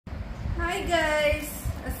guys,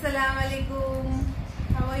 Assalamualaikum.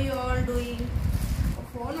 How are you all doing? A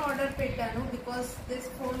phone order pettanu because this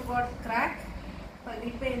phone got cracked,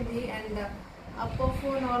 pagilipoyindi, and upper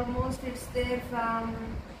phone almost it's there from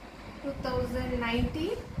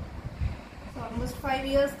 2019. So almost 5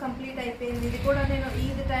 years complete అయిపోయింది. ఇది కూడా నేను ఈ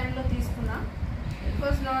టైంలో తీసుకున్నా. It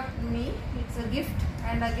was not me, it's a gift,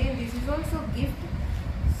 and again this is also gift.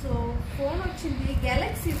 So phone వచ్చింది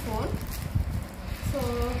Galaxy phone. So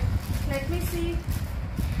let me see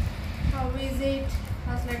how is it.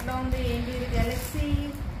 First let down the Galaxy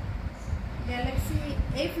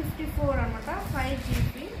A54 anamata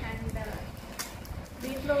 5GB, and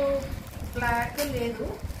దీంట్లో black లేదు,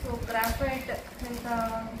 so graphite ఇంకా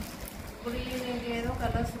green ఇంకేదో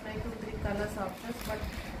colours ఉన్నాయి, 2-3 colours options, but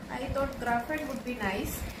I thought graphite would be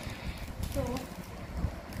nice. So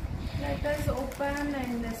let us open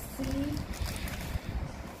and see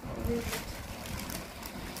how is it.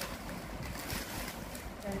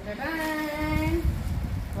 Dun-dun-dun.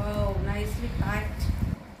 Wow, nicely packed.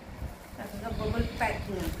 That's a bubble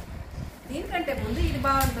packing. దీనికంటే ముందు ఇది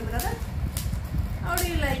బాగుంటుంది కదా. How do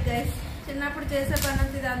you like guys? చిన్నప్పుడు చేసే పని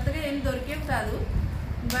అంతా ఇది అంతగా ఏం దొరికేవి కాదు,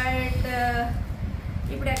 బట్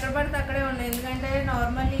ఇప్పుడు ఎక్కడ పడితే అక్కడే ఉన్నాయి. ఎందుకంటే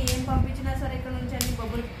నార్మల్లీ ఏం పంపించినా సరే ఇక్కడ నుంచి అన్ని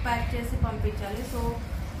బబుల్ ప్యాక్ చేసి పంపించాలి. So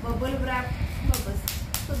bubble rap bubbles.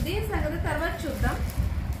 So దీని సంగతి తర్వాత చూద్దాం.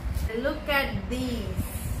 Look at these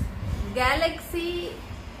Galaxy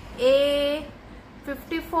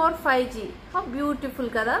A54 5G. How beautiful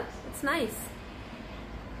కదా, ఇట్స్ నైస్.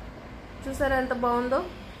 చూసారా ఎంత బాగుందో,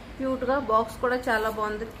 క్యూట్గా. బాక్స్ కూడా చాలా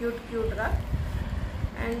బాగుంది, క్యూట్గా.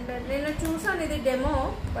 అండ్ నేను చూసాను ఇది demo,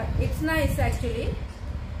 but it's nice actually.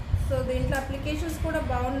 So దీంట్లో అప్లికేషన్స్ కూడా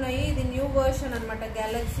బాగున్నాయి. ఇది న్యూ వర్షన్ అనమాట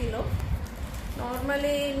గ్యాలక్సీలో.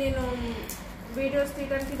 నార్మలీ నేను వీడియోస్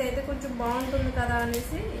తీయడానికి ఇదైతే కొంచెం బాగుంటుంది కదా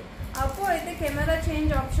అనేసి. అప్పో అయితే కెమెరా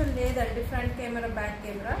చేంజ్ ఆప్షన్ లేదండి, front camera back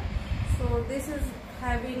camera. So this is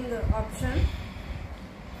having option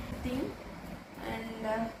thing. And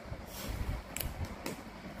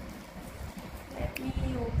let me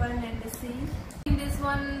open and see this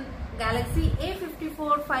one Galaxy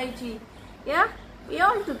A54 5G. Yeah, we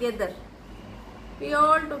all together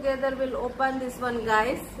will open this one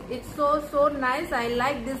guys. It's so nice. I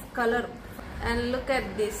like this color, and look at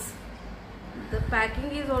this. The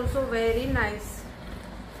packing is also very nice.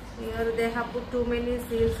 Here they have put too many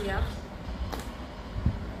seals here.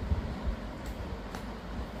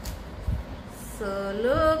 So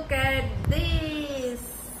look at this.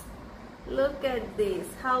 Look at this,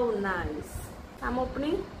 how nice. I'm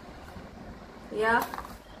opening. Yeah,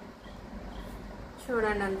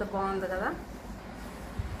 చూడండి ఎంత బాగుంది కదా.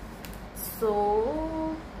 So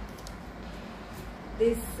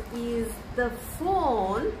this is the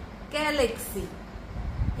phone Galaxy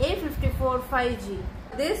A54 5G.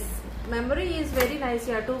 This memory is very nice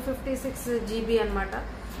here, 256GB anamata.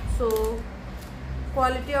 So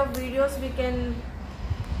quality of videos we can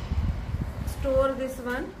store this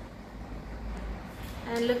one.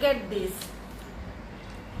 And look at this,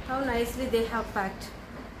 how nicely they have packed.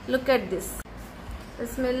 Look at this,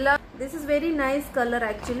 Bismillah. This is very nice color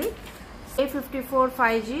actually, A54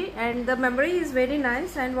 5G, and the memory is very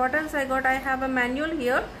nice. And what else I got? I have a manual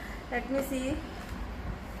here. Let me see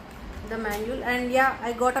the manual. And yeah,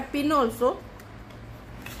 I got a pin also.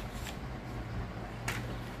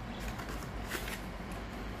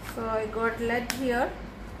 So I got LED here,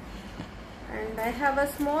 and I have a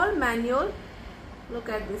small manual. Look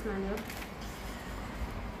at this manual.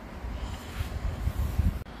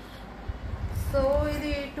 So it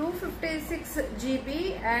is 256GB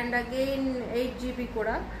and again 8GB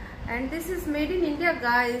kuda, and this is made in India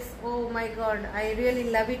guys. Oh my god, I really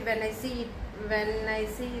love it when I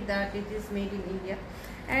see that it is made in India.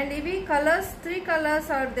 And evi colors, 3 colors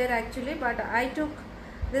are there actually, but I took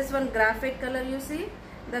this one graphite color. You see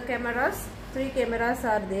the cameras, 3 cameras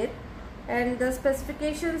are there. And the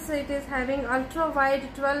specifications, it is having ultra wide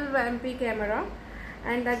 12MP camera,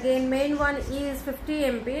 and again main one is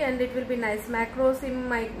 50MP, and it will be nice macro sim,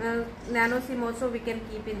 nano sim also we can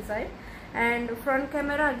keep inside. And front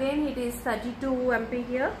camera again it is 32MP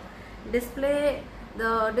here. The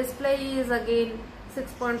display is again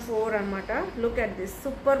 6.4 anamata. Look at this,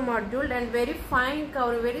 super module and very fine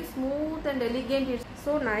cover, very smooth and elegant. It's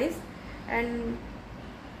so nice. And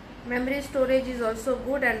memory storage is also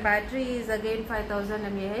good, and battery is again 5000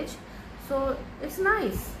 mAh. So it's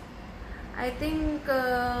nice. I think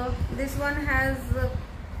this one has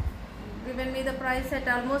given me the price at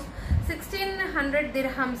almost 1600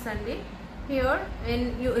 dirhams only. Here in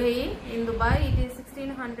UAE, in Dubai, it is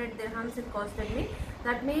 1600 dirhams it costed me.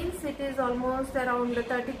 That means it is almost around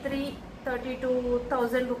 33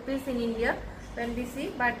 32,000 rupees in India when we see,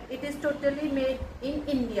 but it is totally made in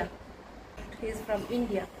India. It is from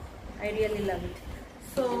India. I really love it.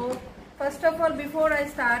 So first of all, before I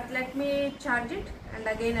start, let me charge it and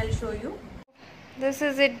again I'll show you. This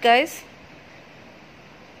is it, guys.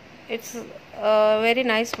 It's a very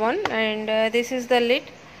nice one, and this is the lid.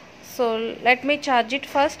 So let me charge it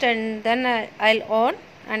first and then I'll on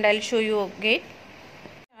and I'll show you again.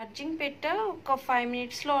 Charging petta oka 5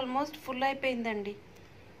 minutes lo almost full అయిపోయిందండి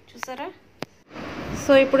చూసారా.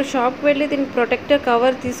 So ఇప్పుడు షాప్కి వెళ్ళి దీనికి protector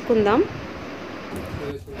cover తీసుకుందాం.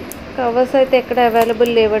 Covers అయితే ఎక్కడ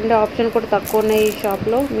available లేవండి, ఆప్షన్ కూడా తక్కువ ఉన్నాయి ఈ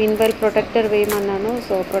షాప్లో. Mean while protector వేయమన్నాను.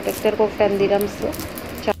 సో ప్రొటెక్టర్కి ఒక 10 dirhams.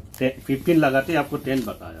 15 लगाते आपको 10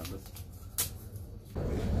 बताया बस।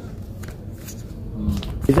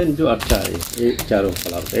 डिजाइन जो अच्छा है ये चारों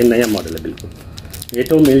कलर, ये नया मॉडल है बिल्कुल। ये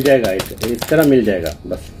तो मिल जाएगा, इस तरह मिल जाएगा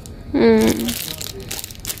बस।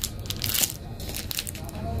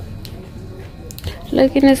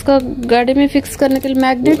 लेकिन इसका गाड़ी में फिक्स करने के लिए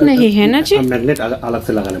मैग्नेट नहीं है ना जी? मैग्नेट अलग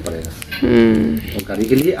से लगाना पड़ेगा, और गाड़ी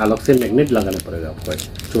के लिए अलग से मैग्नेट लगाना पड़ेगा आपको।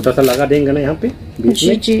 छोटा सा लगा देंगे ना यहाँ पे बीच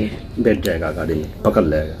में, जी बैठ जाएगा गाड़ी में, पकड़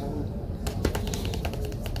लेगा।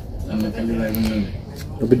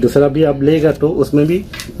 अभी दूसरा भी आप लेगा तो उसमें भी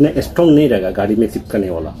इतना स्ट्रॉन्ग नहीं रहेगा गाड़ी में चिपकने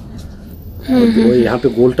वाला। वो यहाँ पे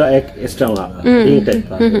गोल्टा एक एक्स्ट्रा रिंग टाइप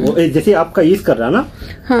का, वो जैसे आपका यूज कर रहा है ना,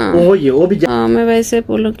 हाँ वो भी मैं वैसे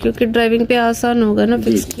बोलूँ क्योंकि ड्राइविंग पे आसान होगा ना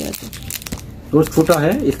फिक्स किया तो छोटा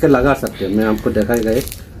है, इसका लगा सकते हैं। मैं आपको दिखाएगा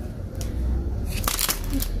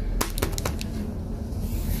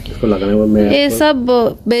इसको लगाने में। ये सब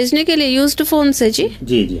बेचने के लिए यूज्ड फोन है जी?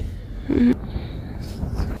 जी जी।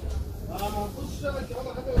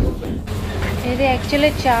 ఇది యాక్చువల్లీ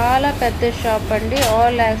చాలా పెద్ద షాప్ అండి.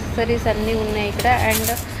 ఆల్ యాక్సెసరీస్ అన్నీ ఉన్నాయి ఇక్కడ.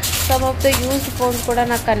 And some of the used phones కూడా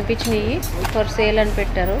నాకు కనిపించినాయి, ఫర్ సేల్ అని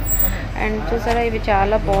పెట్టారు. అండ్ చూసారా ఇవి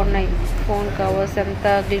చాలా బాగున్నాయి. ఫోన్ కవర్స్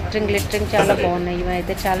అంతా గ్లిటరింగ్ చాలా బాగున్నాయి. ఇవి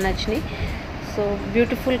అయితే చాలా నచ్చినాయి. సో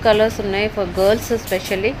బ్యూటిఫుల్ కలర్స్ ఉన్నాయి for girls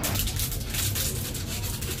specially.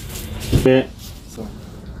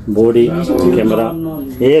 Body camera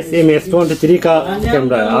ये सेम S23 का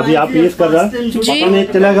कैमरा है। अभी आप यूज कर रहा है, पता नहीं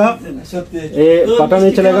चलेगा, ये पता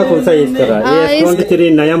नहीं चलेगा कौन सा यूज कर रहा है। ये S23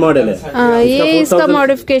 नया मॉडल है। ये इसका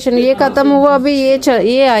मॉडिफिकेशन ये खत्म हुआ, अभी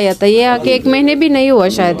ये आया था, ये आके 1 महीने भी नहीं हुआ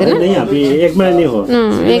शायद, है ना? नहीं अभी 1 महीने नहीं हुआ।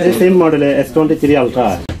 सेम मॉडल है, S23 अल्ट्रा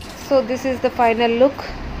है। So this is the final look.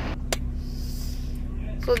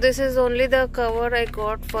 So this is only the cover I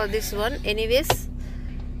got for this one. Anyways,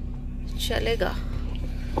 चलेगा.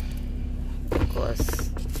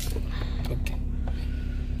 Okay.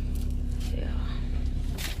 Yeah.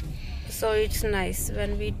 So it's nice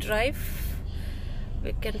when we drive,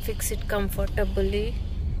 we can fix it comfortably.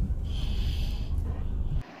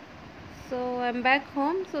 So I'm back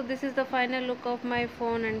home. So this is the final look of my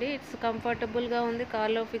phone and it's comfortable ga undi car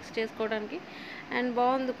lo fix chesukodaniki and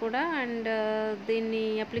baagundi kuda, and deenni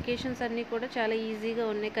applications anni kuda chaala easy ga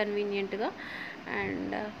unnai, convenient ga.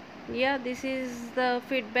 And yeah, this is the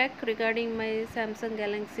feedback regarding my Samsung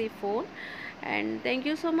Galaxy phone. And thank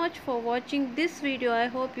you so much for watching this video. I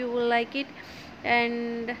hope you will like it.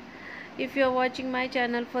 And if you are watching my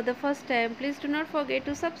channel for the first time, please do not forget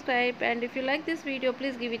to subscribe. And if you like this video,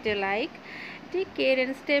 please give it a like. Take care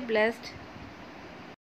and stay blessed.